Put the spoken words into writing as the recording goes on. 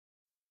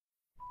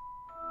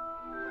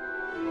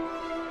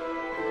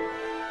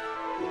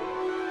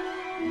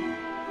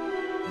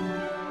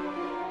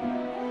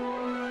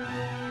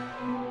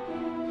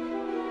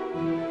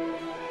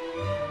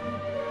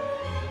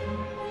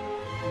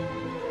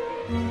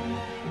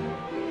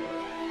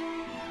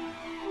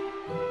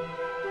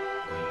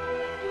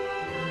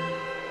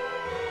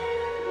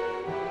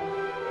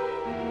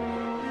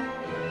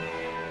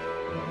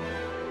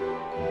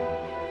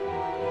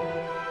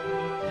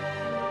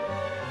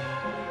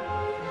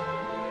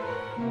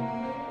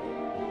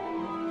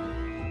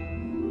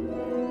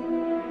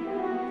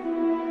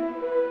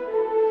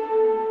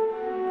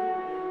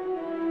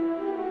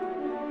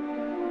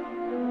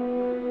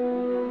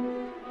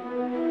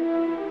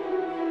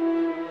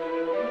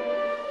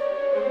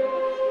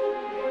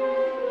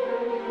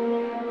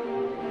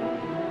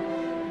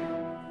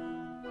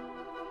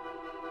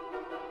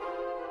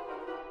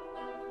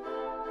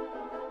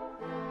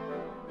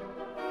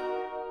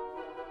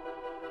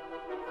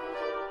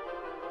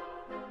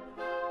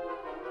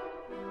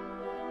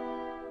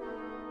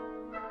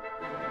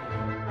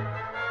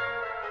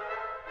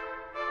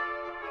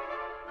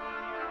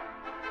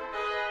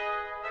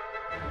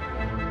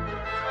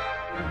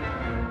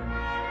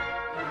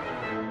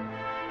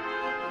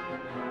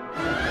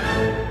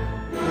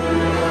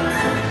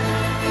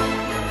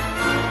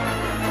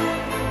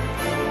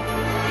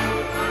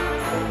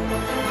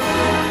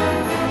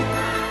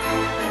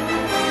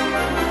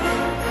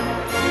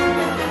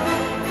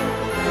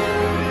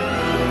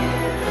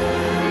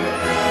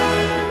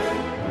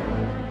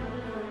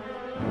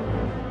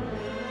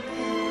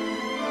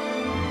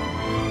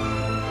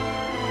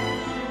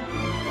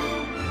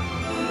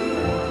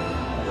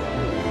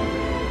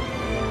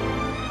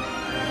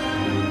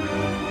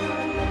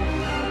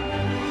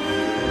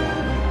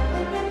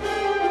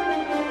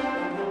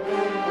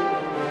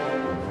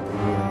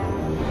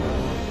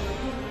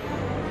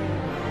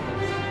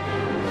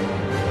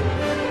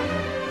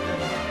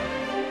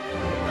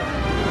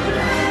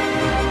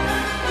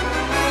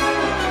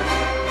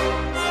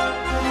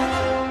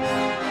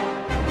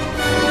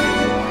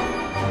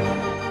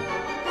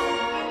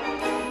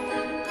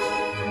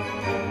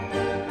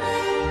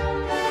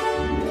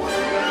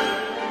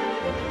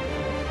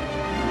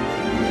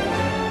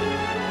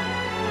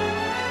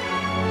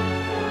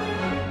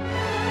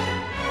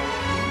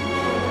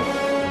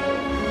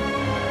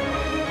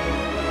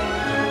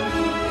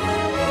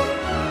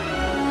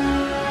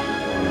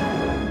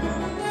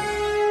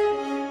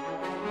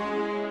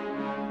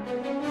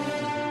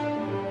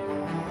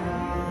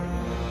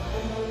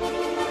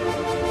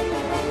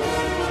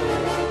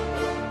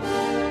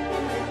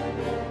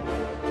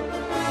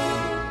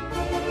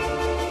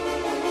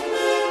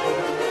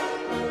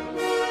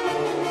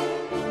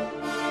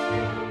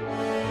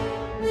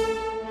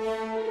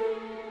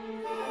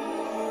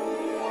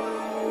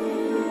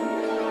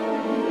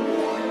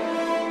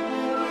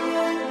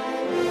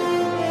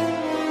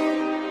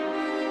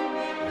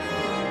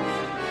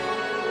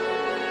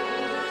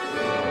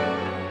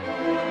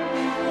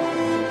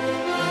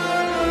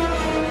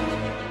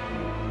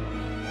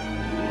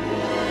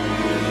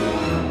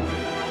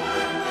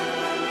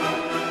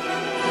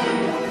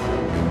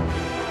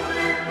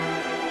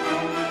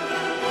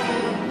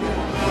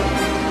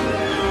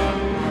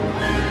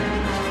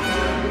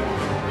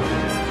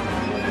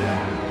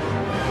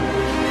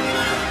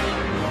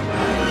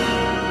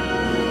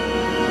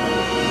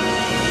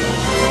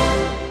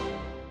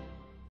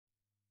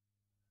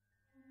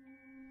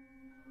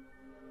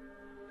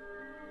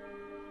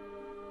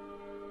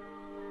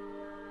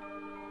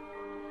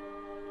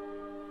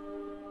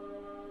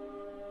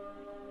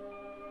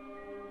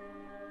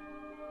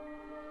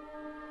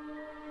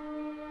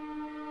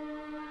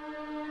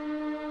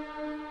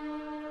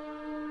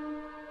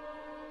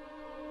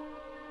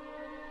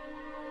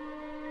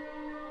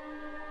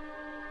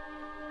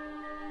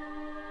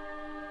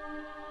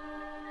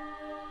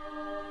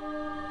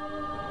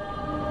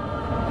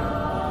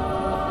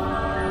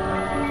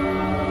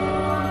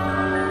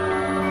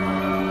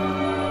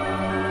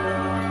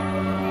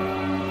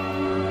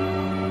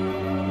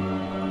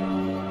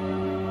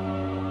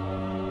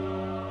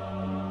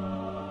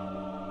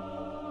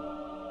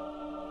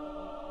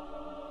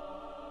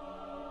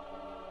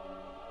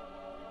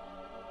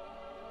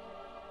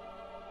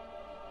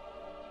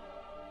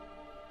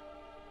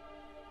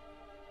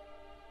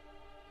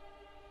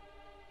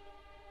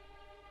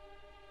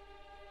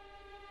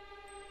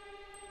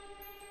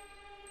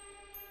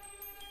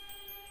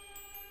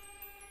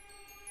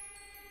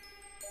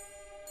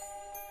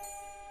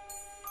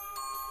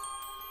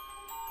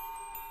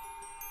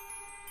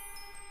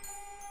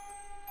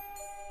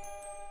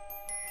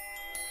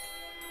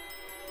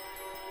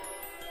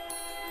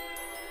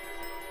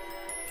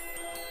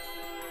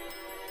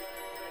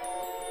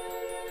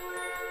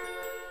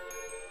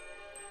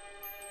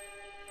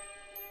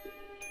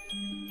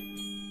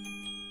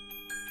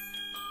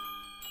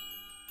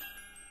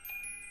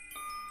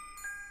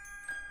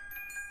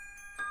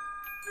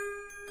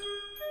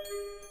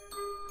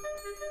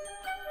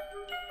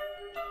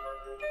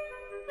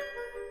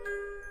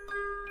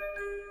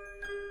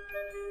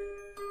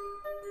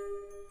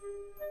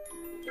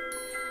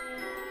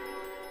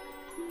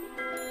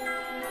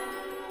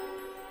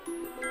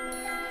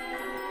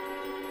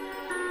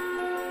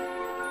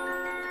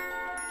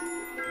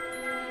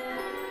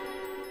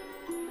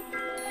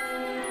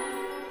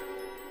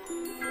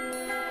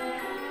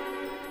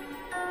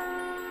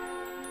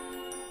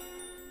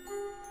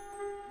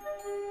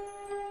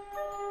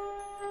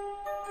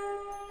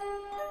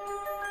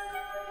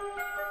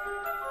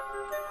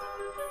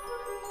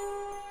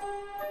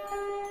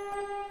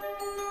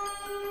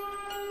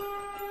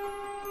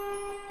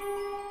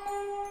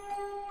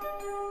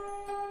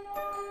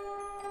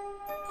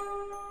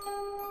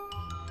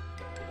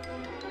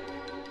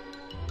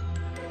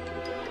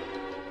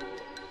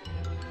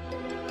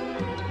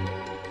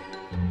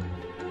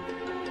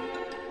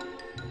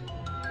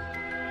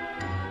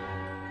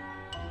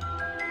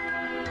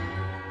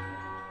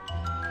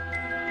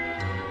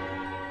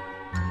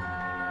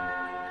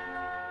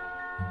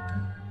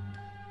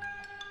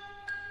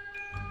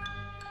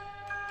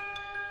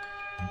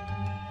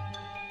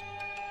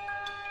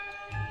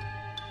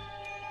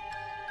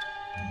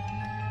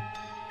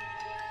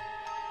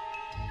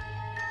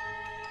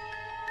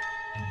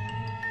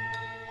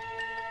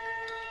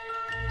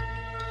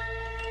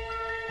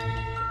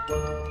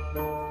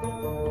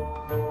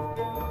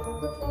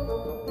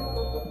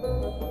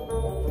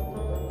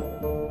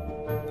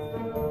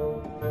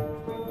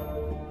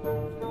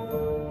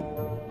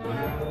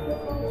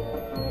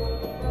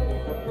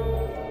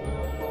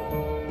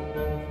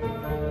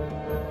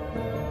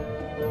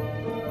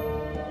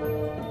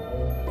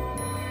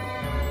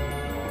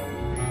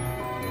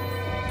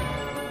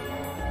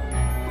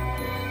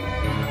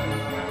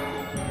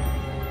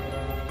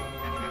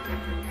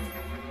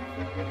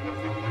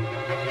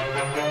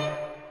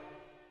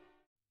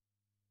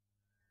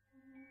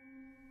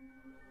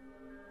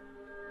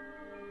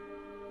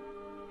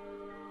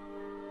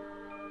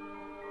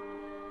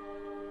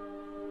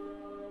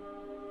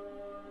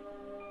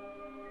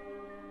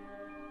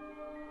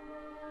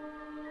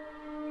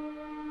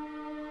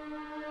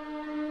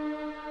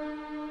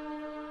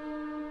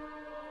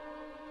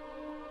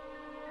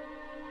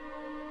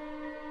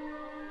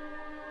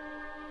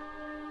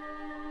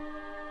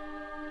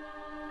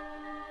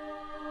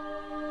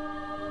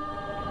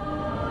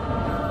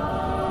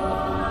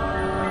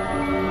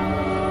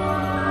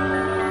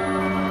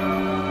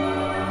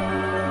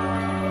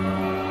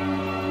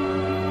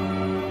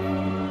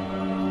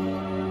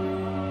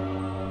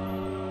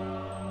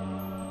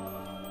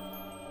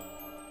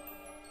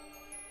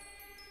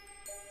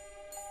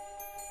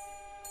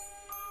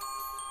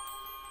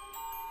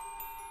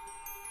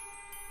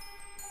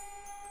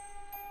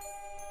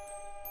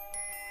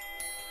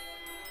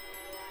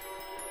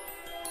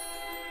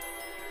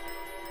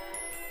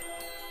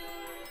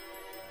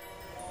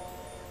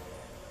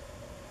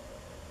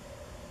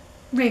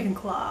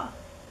Ravenclaw.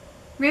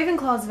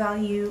 Ravenclaws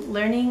value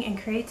learning and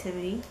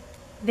creativity.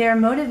 They are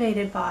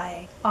motivated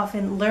by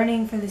often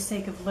learning for the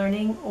sake of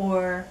learning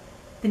or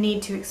the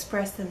need to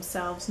express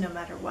themselves no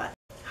matter what.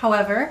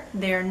 However,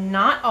 they're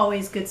not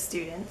always good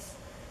students.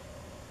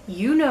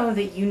 You know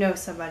that you know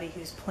somebody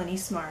who's plenty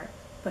smart,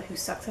 but who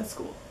sucks at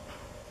school.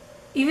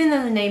 Even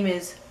though the name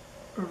is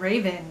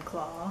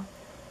Ravenclaw,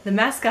 the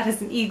mascot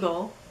is an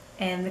eagle,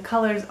 and the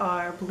colors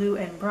are blue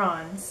and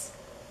bronze,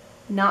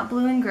 not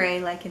blue and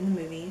gray like in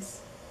the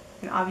movies.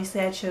 And obviously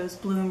I chose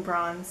blue and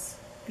bronze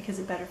because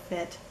it better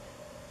fit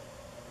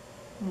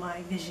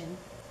my vision.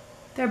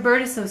 Their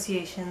bird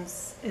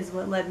associations is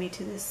what led me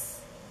to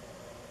this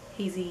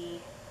hazy,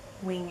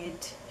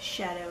 winged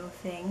shadow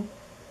thing.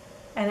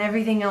 And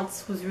everything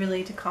else was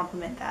really to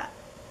complement that.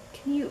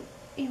 Can you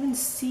even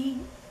see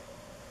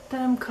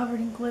that I'm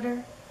covered in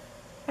glitter?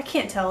 I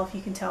can't tell if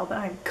you can tell, but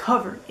I'm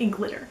covered in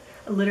glitter.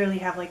 I literally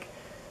have like,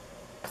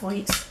 well,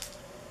 you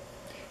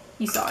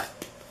saw it.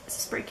 It's a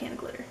spray can of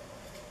glitter.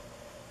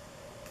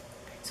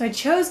 So I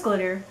chose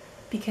glitter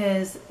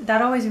because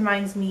that always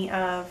reminds me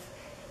of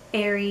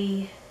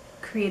airy,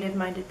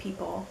 creative-minded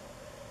people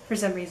for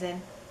some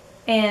reason.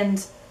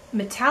 And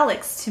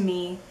metallics to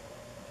me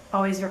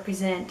always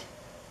represent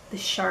the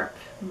sharp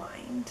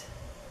mind.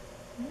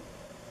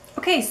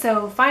 Okay,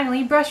 so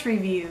finally, brush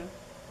review.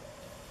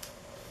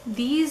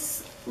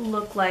 These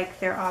look like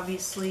they're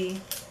obviously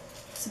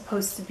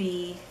supposed to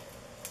be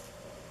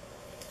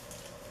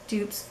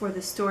dupes for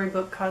the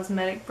Storybook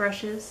cosmetic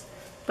brushes,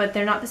 but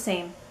they're not the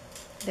same.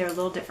 They're a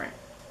little different.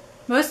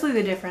 Mostly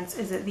the difference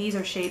is that these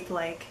are shaped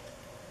like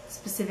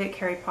specific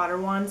Harry Potter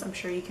wands. I'm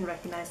sure you can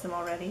recognize them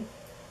already.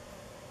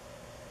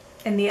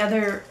 And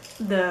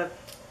the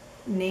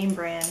name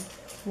brand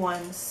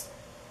ones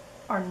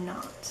are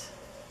not.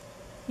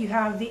 You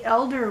have the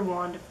Elder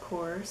wand, of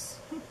course,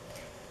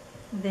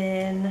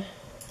 then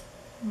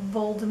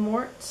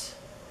Voldemort,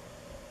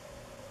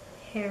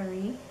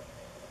 Harry,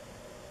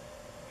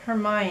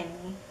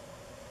 Hermione,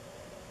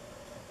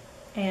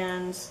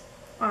 and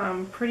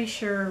I'm pretty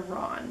sure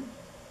Ron.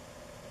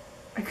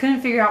 I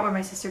couldn't figure out where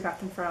my sister got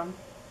them from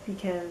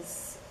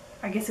because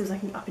I guess it was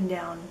like an up and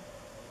down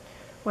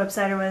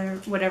website or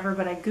whatever,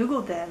 but I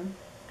googled them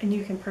and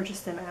you can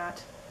purchase them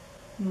at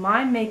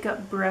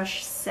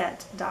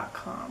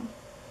mymakeupbrushset.com.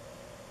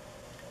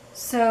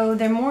 So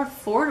they're more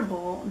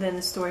affordable than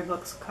the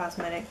Storybook's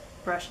cosmetic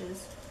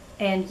brushes,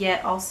 and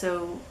yet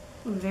also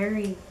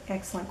very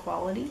excellent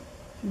quality.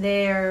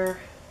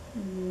 They're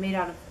made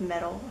out of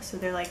metal, so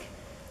they're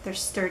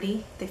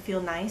sturdy, they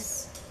feel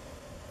nice.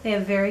 They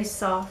have very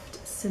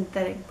soft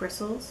synthetic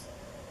bristles,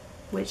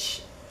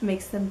 which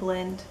makes them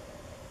blend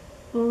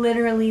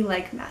literally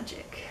like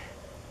magic.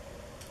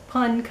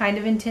 Pun kind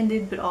of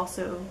intended, but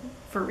also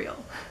for real.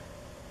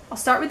 I'll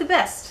start with the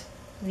best,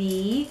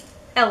 the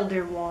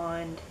Elder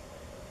wand.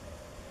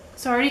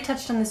 So I already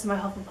touched on this in my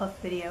Hufflepuff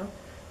video,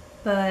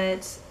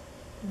 but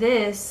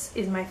this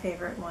is my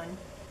favorite one.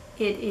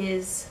 It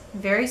is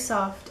very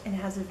soft and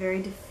has a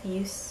very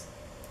diffuse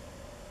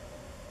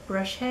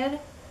brush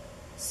head,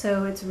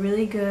 so it's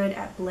really good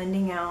at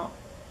blending out,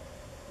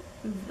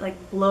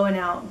 like blowing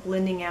out,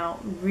 blending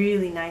out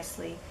really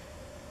nicely.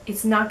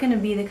 It's not going to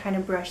be the kind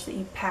of brush that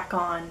you pack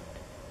on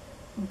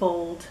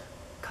bold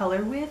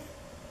color with,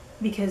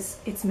 because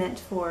it's meant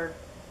for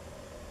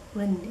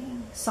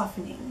blending,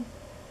 softening,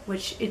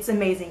 which it's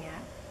amazing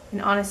at. And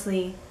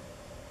honestly,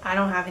 I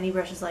don't have any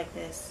brushes like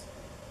this.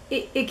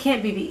 It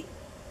can't be beat.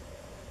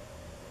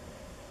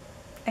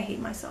 I hate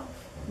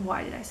myself.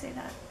 Why did I say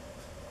that?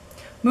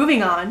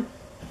 Moving on.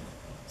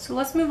 So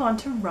let's move on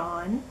to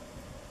Ron.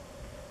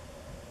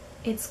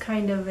 It's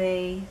kind of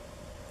a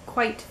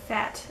quite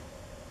fat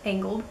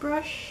angled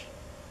brush.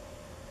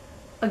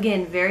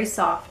 Again, very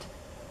soft,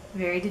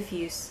 very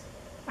diffuse.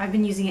 I've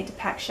been using it to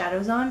pack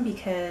shadows on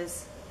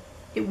because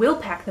it will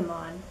pack them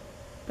on,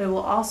 but it will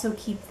also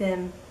keep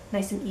them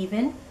nice and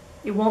even.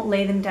 It won't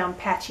lay them down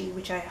patchy,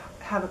 which I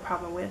have a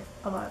problem with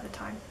a lot of the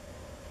time.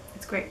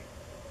 It's great.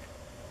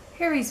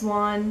 Harry's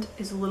wand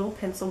is a little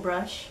pencil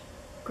brush,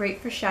 great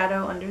for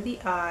shadow under the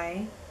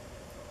eye.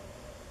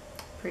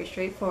 Pretty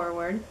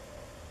straightforward.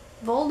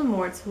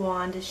 Voldemort's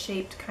wand is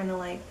shaped kind of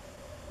like,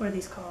 what are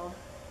these called?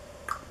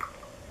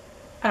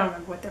 I don't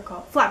remember what they're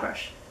called. Flat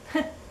brush.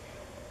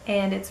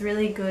 And it's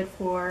really good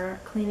for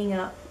cleaning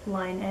up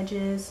line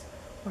edges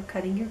or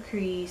cutting your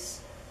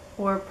crease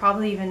or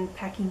probably even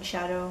packing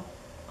shadow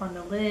on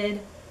the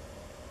lid.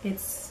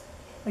 It's,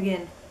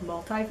 again,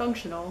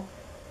 multifunctional.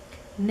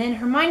 And then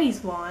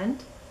Hermione's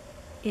wand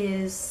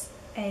is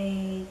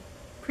a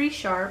pretty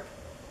sharp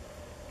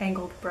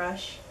angled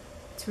brush.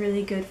 It's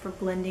really good for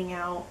blending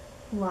out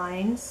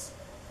lines.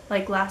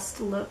 Like last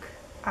look,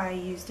 I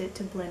used it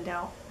to blend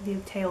out the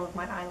tail of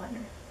my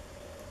eyeliner.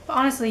 But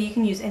honestly, you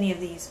can use any of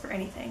these for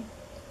anything.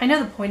 I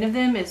know the point of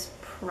them is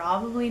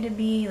probably to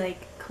be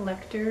like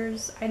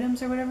collector's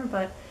items or whatever,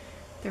 but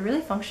they're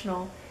really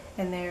functional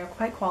and they're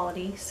quite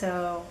quality,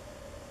 so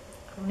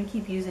I'm gonna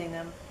keep using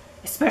them.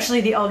 Especially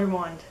the Elder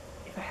Wand,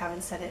 if I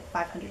haven't said it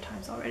 500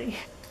 times already.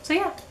 So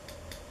yeah,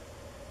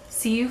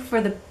 see you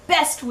for the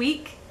best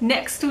week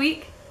next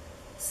week.